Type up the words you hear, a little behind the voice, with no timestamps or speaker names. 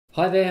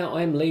Hi there,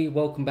 I'm Lee,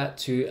 welcome back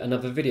to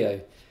another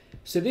video.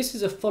 So this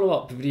is a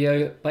follow-up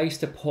video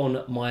based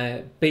upon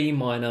my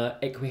BMiner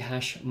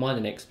Equihash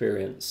mining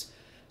experience.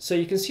 So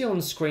you can see on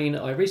the screen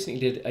I recently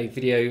did a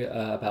video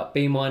about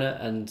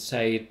BMiner and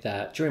say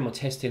that during my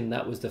testing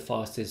that was the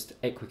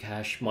fastest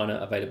Equihash miner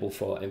available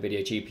for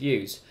NVIDIA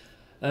GPUs.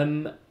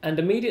 And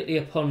immediately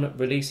upon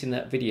releasing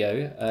that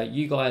video,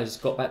 you guys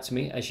got back to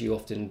me as you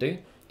often do.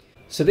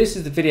 So this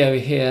is the video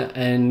here,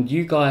 and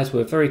you guys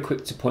were very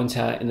quick to point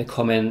out in the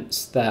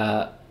comments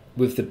that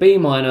with the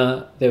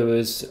BMiner there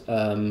was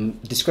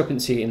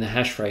discrepancy in the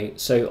hash rate.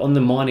 So on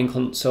the mining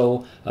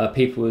console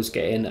people was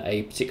getting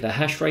a particular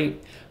hash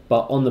rate,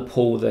 but on the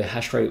pool the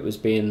hash rate was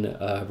being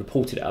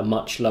reported at a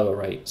much lower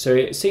rate. So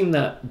it seemed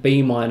that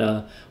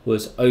BMiner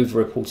was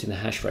over-reporting the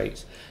hash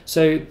rate.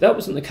 So that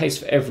wasn't the case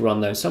for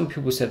everyone though. Some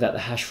people said that the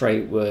hash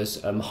rate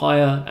was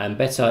higher and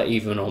better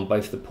even on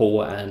both the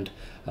pool and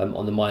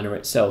on the miner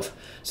itself.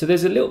 So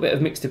there's a little bit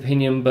of mixed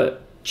opinion,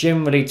 but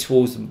generally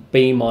towards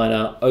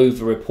BMiner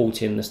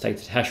over-reporting the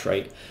stated hash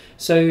rate.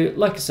 So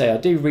like I say, I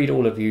do read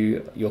all of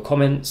your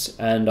comments,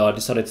 and I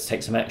decided to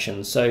take some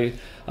action. So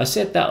I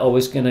said that I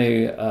was going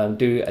to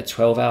do a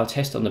 12-hour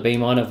test on the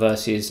BMiner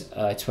versus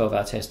a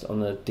 12-hour test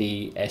on the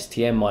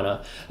DSTM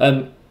miner.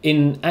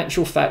 In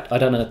actual fact, I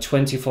done a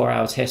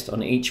 24-hour test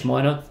on each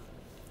miner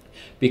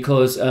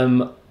because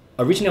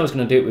originally I was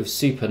going to do it with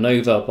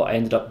Supernova, but I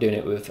ended up doing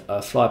it with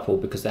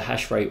Flypool because the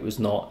hash rate was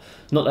not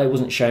that it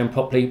wasn't showing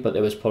properly, but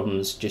there was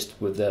problems just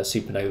with the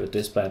Supernova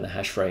displaying the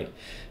hash rate.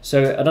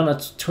 So I done a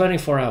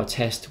 24-hour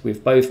test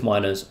with both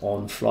miners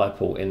on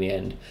Flypool in the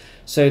end.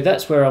 So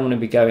that's where I'm going to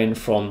be going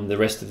from the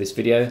rest of this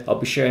video. I'll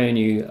be showing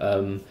you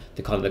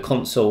the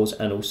consoles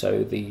and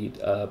also the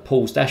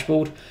pool's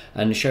dashboard,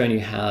 and showing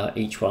you how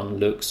each one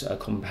looks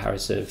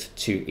comparative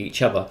to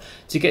each other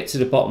to get to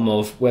the bottom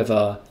of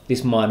whether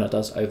this miner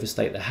does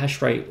overstate the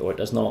hash rate or it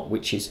does not,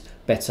 which is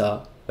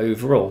better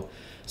overall.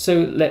 So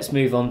let's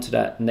move on to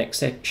that next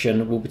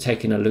section. We'll be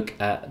taking a look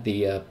at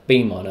the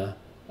BMiner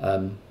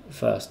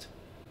first.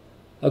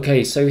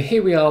 Okay, so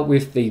here we are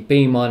with the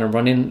BMiner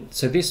running.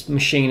 So this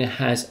machine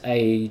has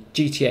a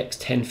GTX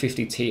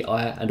 1050 Ti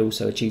and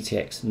also a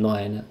GTX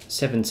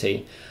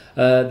 970.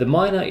 The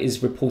miner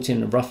is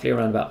reporting roughly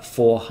around about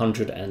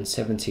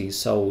 470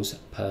 sols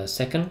per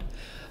second.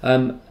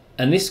 And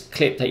this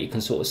clip that you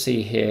can sort of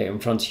see here in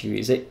front of you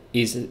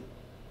is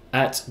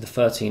at the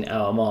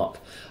 13-hour mark.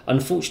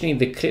 Unfortunately,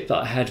 the clip that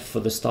I had for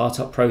the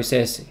startup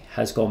process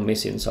has gone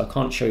missing, so I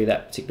can't show you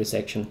that particular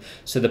section.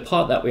 So the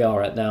part that we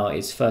are at now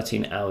is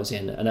 13 hours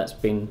in, and that's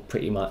been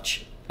pretty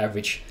much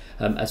average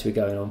as we're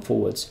going on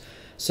forwards.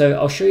 So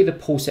I'll show you the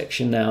pool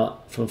section now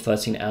from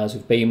 13 hours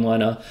with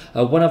BMiner.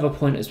 One other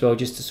point as well,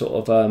 just to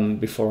sort of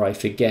before I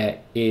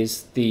forget,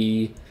 is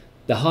the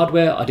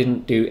hardware. I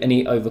didn't do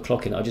any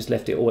overclocking, I just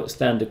left it all at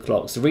standard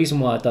clocks. The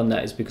reason why I've done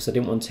that is because I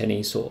didn't want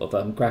any sort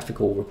of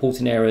graphical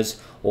reporting errors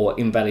or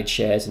invalid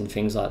shares and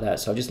things like that.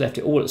 So I just left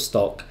it all at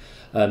stock.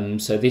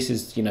 So this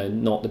is, you know,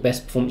 not the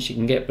best performance you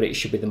can get, but it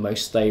should be the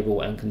most stable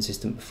and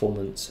consistent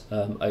performance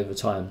over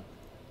time.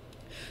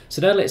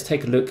 So now let's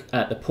take a look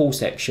at the pool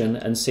section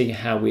and see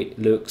how it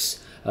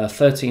looks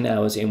 13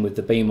 hours in with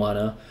the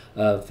BMiner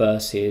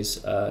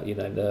versus you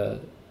know,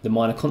 the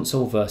miner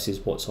console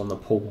versus what's on the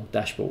pool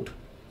dashboard.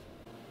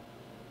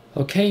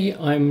 Okay,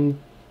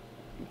 I'm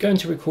going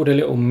to record a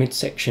little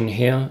midsection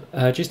here,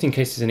 just in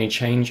case there's any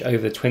change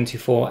over the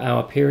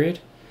 24-hour period.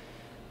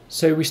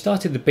 So we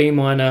started the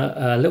BMiner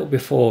a little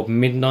before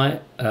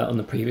midnight on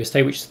the previous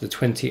day, which is the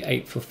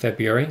 28th of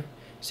February.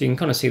 So you can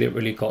kind of see that it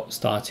really got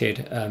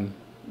started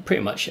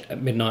pretty much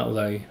at midnight,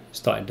 although it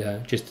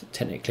started just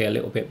technically a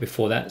little bit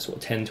before that, sort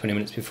of 10-20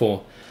 minutes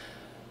before.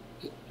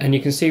 And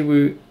you can see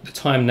the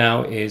time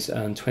now is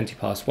 20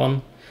 past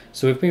 1.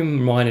 So we've been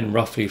mining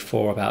roughly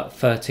for about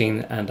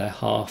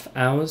 13.5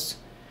 hours.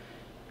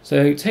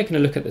 So taking a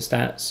look at the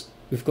stats,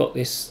 we've got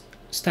this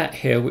stat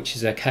here, which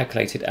is a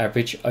calculated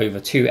average over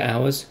 2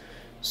 hours.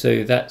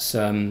 So that's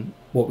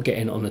what we're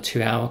getting on the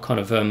 2-hour kind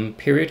of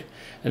period.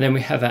 And then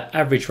we have an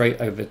average rate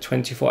over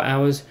 24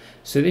 hours.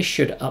 So this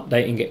should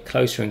update and get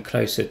closer and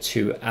closer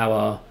to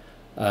our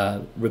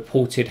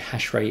reported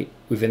hash rate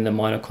within the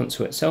miner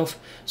console itself.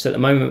 So at the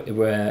moment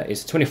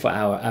it's a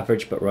 24-hour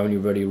average, but we're only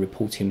really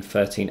reporting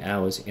 13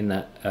 hours in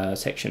that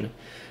section.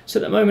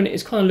 So at the moment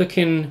it's kind of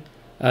looking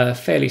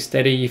fairly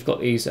steady. You've got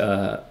these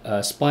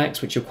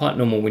spikes, which are quite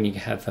normal when you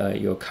have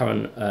your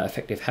current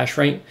effective hash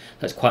rate.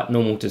 That's quite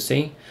normal to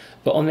see.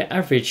 But on the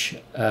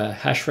average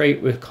hash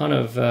rate, we're kind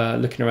of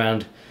looking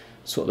around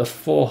sort of the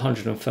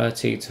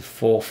 430 to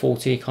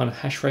 440 kind of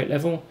hash rate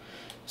level.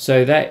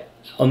 So that,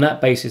 on that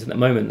basis, at the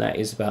moment, that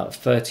is about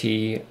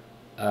 30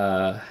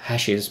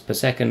 hashes per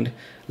second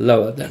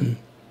lower than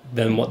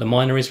what the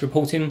miner is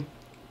reporting.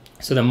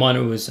 So the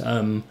miner was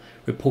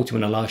reporting,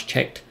 when I last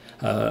checked,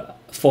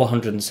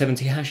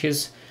 470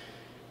 hashes.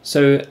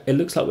 So it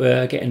looks like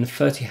we're getting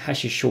 30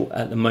 hashes short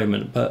at the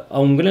moment, but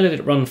I'm going to let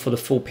it run for the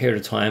full period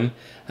of time,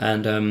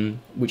 and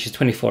which is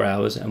 24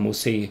 hours, and we'll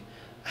see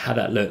how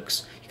that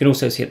looks. You can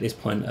also see at this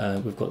point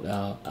we've got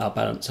our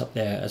balance up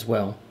there as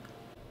well.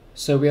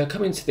 So we are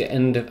coming to the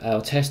end of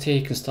our test here.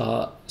 You can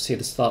see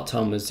the start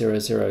time was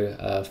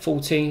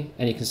 0040,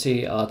 and you can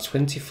see our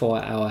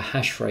 24-hour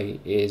hash rate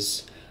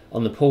is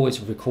on the pool is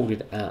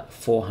recorded at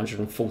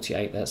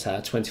 448. That's our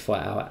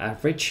 24-hour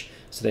average.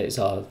 So that is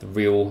the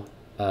real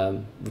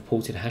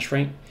reported hash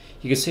rate.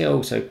 You can see I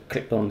also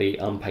clicked on the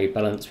unpaid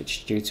balance, which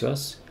is due to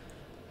us.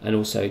 And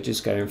also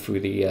just going through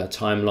the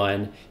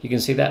timeline, you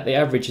can see that the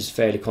average is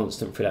fairly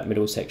constant through that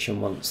middle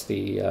section once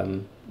the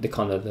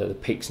kind of the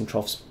peaks and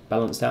troughs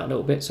balanced out a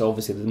little bit. So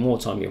obviously the more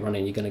time you're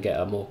running, you're going to get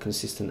a more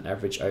consistent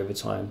average over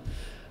time.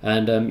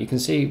 And you can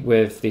see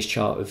with this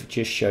chart, it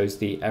just shows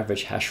the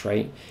average hash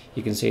rate.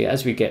 You can see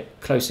as we get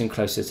closer and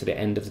closer to the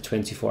end of the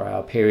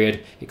 24-hour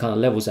period, it kind of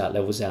levels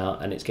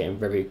out, and it's getting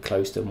very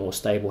close to a more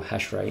stable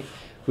hash rate,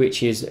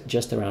 which is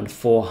just around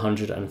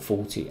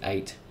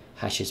 448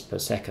 hashes per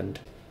second.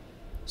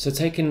 So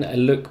taking a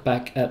look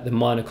back at the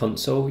miner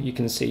console, you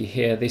can see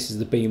here this is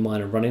the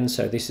BMiner running,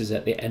 so this is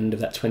at the end of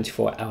that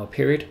 24-hour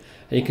period,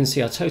 and you can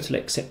see our total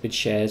accepted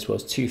shares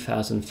was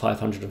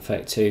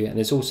 2,532, and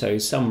there's also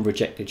some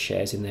rejected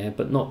shares in there,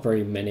 but not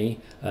very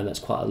many, and that's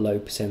quite a low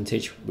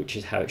percentage, which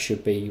is how it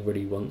should be. You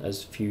really want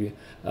as few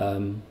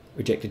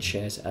rejected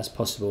shares as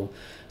possible.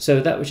 So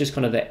that was just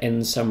kind of the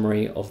end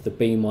summary of the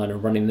BMiner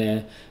running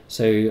there.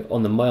 So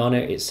on the miner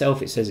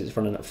itself, it says it's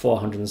running at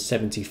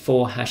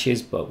 474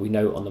 hashes, but we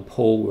know on the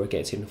pool we're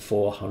getting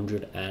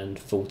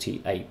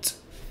 448.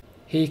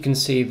 Here you can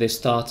see the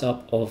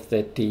startup of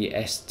the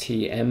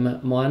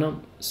DSTM miner.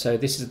 So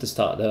this is the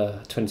start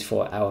of the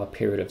 24-hour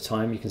period of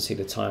time. You can see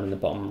the time in the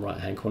bottom right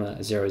hand corner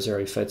at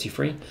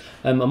 0033.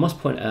 I must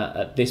point out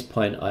at this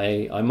point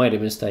I made a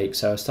mistake.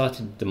 So I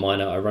started the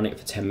miner, I ran it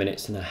for 10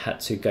 minutes, and I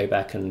had to go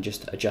back and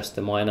just adjust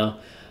the miner.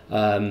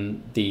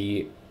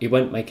 It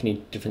won't make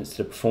any difference to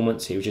the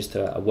performance. It was just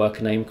a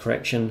worker name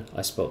correction.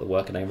 I spelled the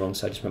worker name wrong,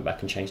 so I just went back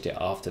and changed it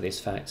after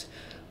this fact.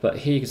 But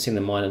here you can see in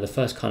the miner, the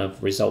first kind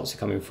of results are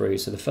coming through.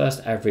 So the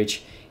first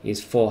average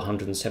is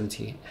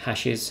 470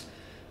 hashes.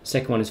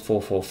 Second one is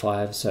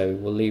 445, so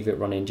we'll leave it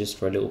running just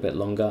for a little bit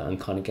longer and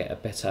kind of get a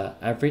better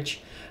average.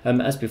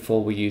 As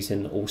before, we're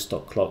using all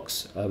stock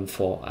clocks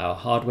for our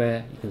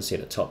hardware. You can see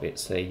at the top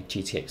it's the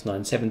GTX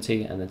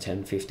 970 and the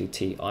 1050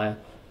 Ti.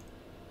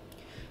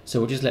 So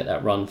we'll just let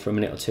that run for a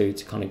minute or two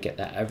to kind of get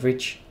that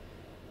average.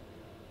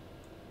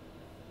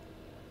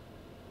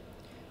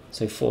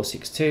 So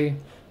 462.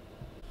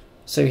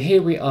 So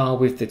here we are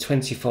with the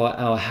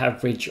 24-hour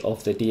average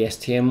of the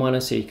DSTM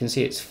miner. So you can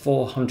see it's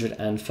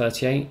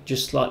 438,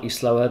 just slightly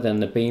slower than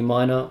the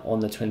BMiner on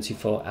the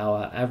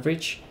 24-hour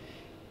average.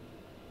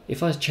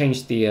 If I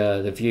change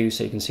the view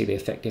so you can see the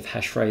effective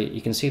hash rate,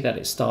 you can see that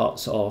it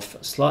starts off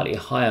slightly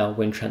higher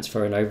when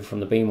transferring over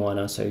from the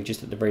BMiner. So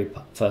just at the very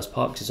first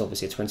part, because it's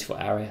obviously a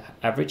 24-hour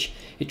average,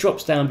 it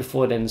drops down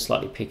before then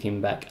slightly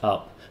picking back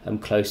up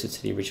closer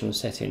to the original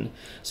setting.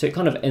 So it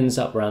kind of ends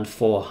up around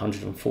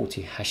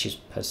 440 hashes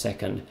per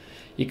second.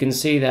 You can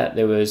see that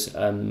there was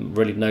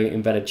really no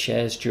invalid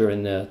shares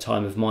during the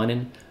time of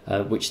mining,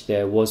 which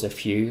there was a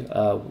few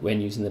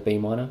when using the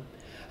BMiner.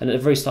 And at the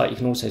very start, you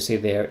can also see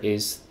there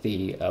is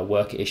the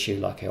worker issue,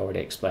 like I already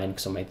explained,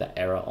 because I made that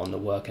error on the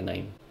worker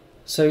name.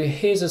 So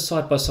here's a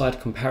side-by-side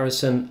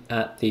comparison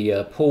at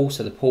the pool.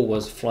 So the pool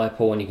was fly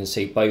pool, and you can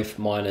see both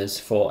miners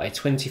for a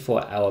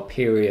 24-hour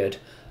period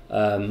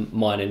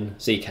mining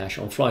ZCash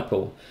on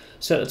Flypool.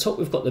 So at the top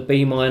we've got the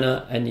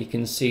BMiner, and you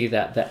can see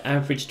that the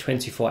average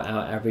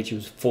 24-hour average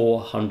was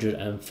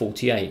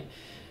 448.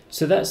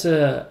 So that's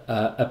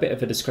a bit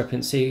of a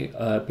discrepancy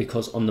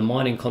because on the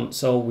mining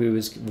console we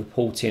was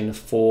reporting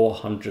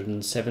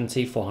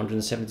 470,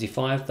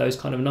 475, those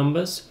kind of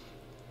numbers.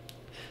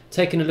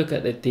 Taking a look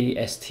at the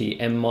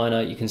DSTM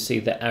miner, you can see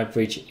the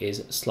average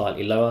is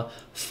slightly lower,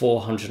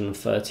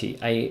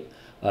 438.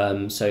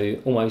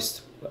 So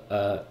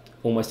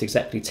almost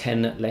exactly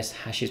 10 less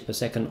hashes per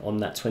second on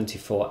that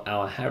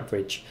 24-hour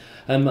average.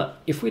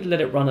 If we'd let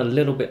it run a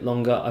little bit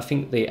longer, I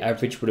think the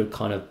average would have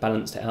kind of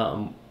balanced it out,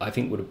 and I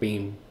think would have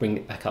been bring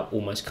it back up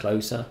almost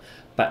closer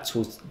back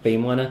towards the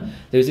BMiner.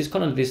 There was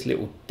this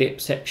little dip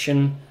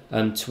section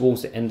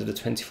towards the end of the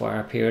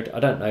 24-hour period. I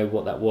don't know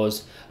what that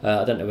was.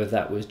 I don't know if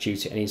that was due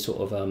to any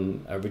sort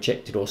of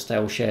rejected or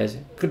stale shares.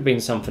 It could have been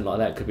something like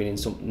that. It could have been in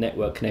some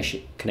network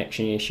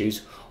connection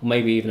issues, or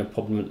maybe even a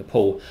problem at the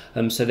pool.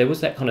 So there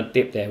was that kind of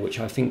dip there, which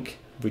I think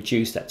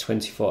reduced that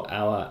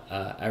 24-hour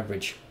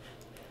average.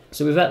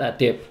 So without that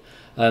dip,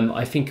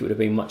 I think it would have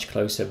been much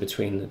closer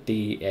between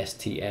the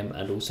DSTM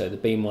and also the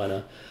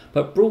BMiner.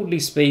 But broadly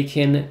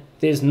speaking,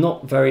 there's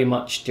not very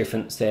much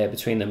difference there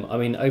between them. I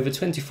mean, over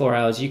 24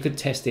 hours, you could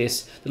test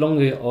this. The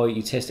longer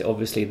you test it,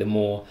 obviously, the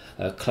more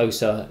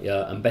closer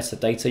and better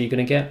data you're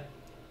going to get.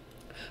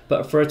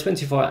 But for a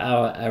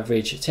 24-hour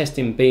average,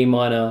 testing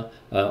BMiner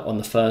on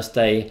the first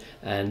day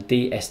and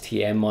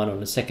DSTM miner on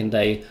the second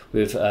day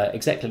with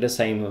exactly the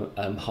same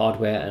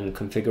hardware and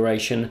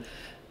configuration,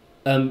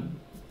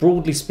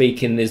 broadly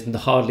speaking, there's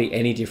hardly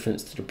any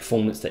difference to the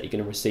performance that you're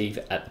going to receive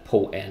at the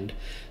port end.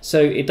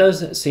 So it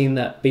does seem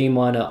that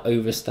BMiner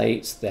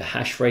overstates the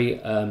hash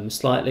rate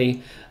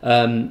slightly.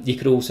 You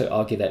could also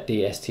argue that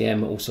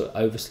DSTM also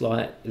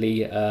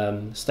slightly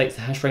states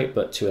the hash rate,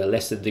 but to a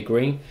lesser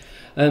degree.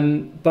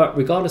 But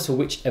regardless of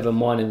whichever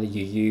miner that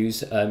you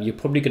use, you're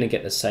probably going to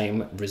get the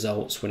same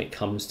results when it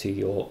comes to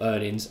your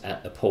earnings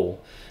at the pool.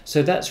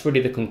 So that's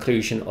really the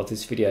conclusion of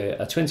this video,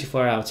 a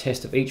 24-hour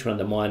test of each one of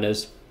the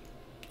miners.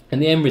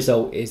 And the end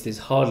result is there's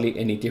hardly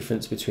any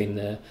difference between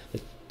the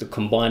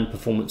combined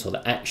performance or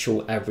the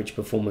actual average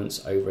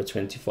performance over a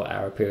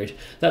 24-hour period.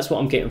 That's what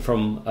I'm getting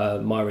from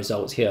my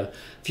results here.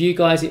 For you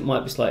guys, it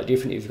might be slightly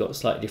different. If you've got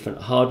slightly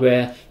different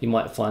hardware, you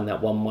might find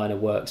that one miner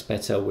works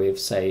better with,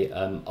 say,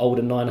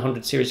 older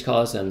 900 series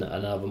cards, and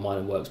another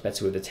miner works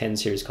better with the 10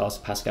 series cards,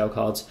 Pascal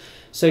cards.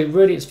 So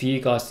really, it's for you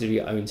guys to do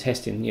your own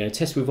testing. You know,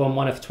 test with one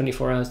miner for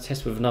 24 hours,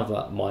 test with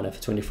another miner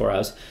for 24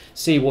 hours,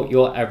 see what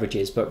your average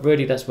is. But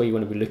really, that's where you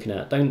want to be looking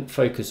at. Don't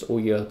focus all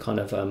your kind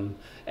of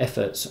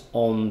efforts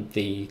on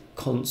the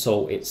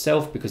console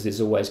itself, because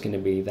there's always going to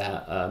be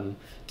that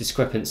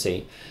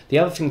discrepancy. The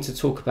other thing to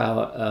talk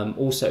about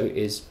also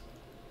is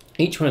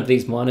each one of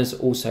these miners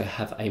also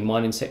have a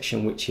mining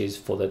section which is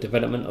for the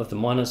development of the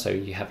miner. So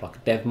you have like a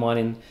dev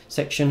mining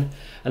section,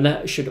 and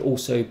that should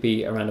also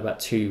be around about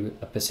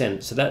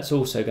 2%. So that's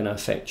also going to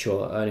affect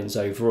your earnings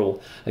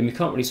overall. And you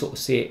can't really sort of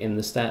see it in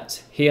the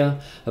stats here,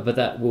 but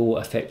that will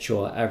affect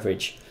your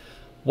average.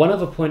 One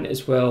other point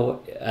as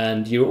well,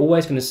 and you're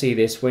always going to see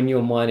this when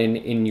you're mining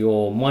in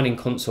your mining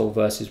console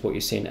versus what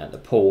you're seeing at the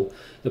pool.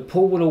 The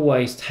pool will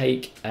always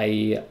take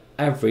a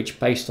average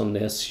based on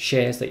the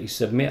shares that you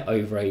submit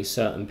over a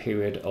certain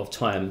period of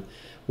time,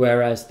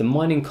 whereas the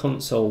mining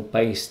console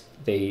based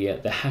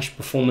the hash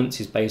performance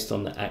is based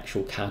on the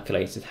actual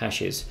calculated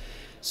hashes.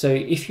 So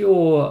if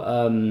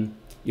your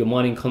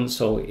mining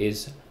console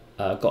is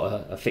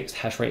got a fixed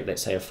hash rate,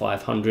 let's say of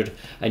 500,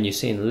 and you're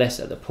seeing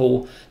less at the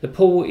pool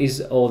is,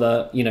 or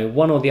the, you know,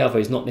 one or the other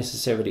is not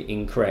necessarily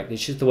incorrect.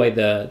 It's just the way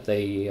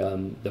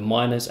the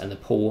miners and the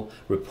pool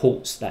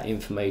reports that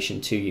information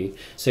to you.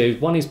 So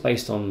one is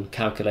based on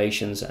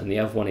calculations, and the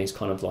other one is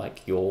kind of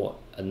like your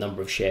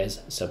number of shares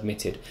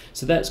submitted.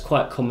 So that's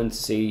quite common to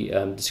see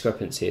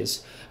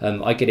discrepancies.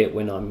 I get it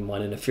when I'm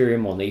mining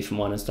Ethereum on the Ether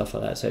mine and stuff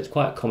like that. So it's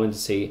quite common to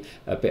see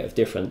a bit of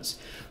difference.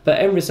 But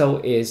end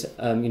result is,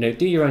 you know,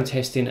 do your own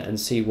testing and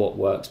see what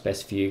works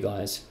best for you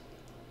guys.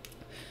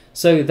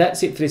 So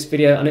that's it for this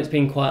video, and it's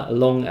been quite a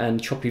long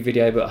and choppy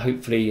video, but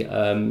hopefully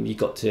you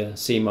got to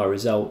see my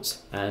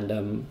results,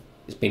 and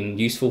it's been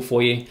useful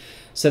for you.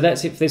 So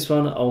that's it for this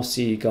one. I'll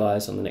see you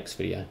guys on the next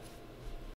video.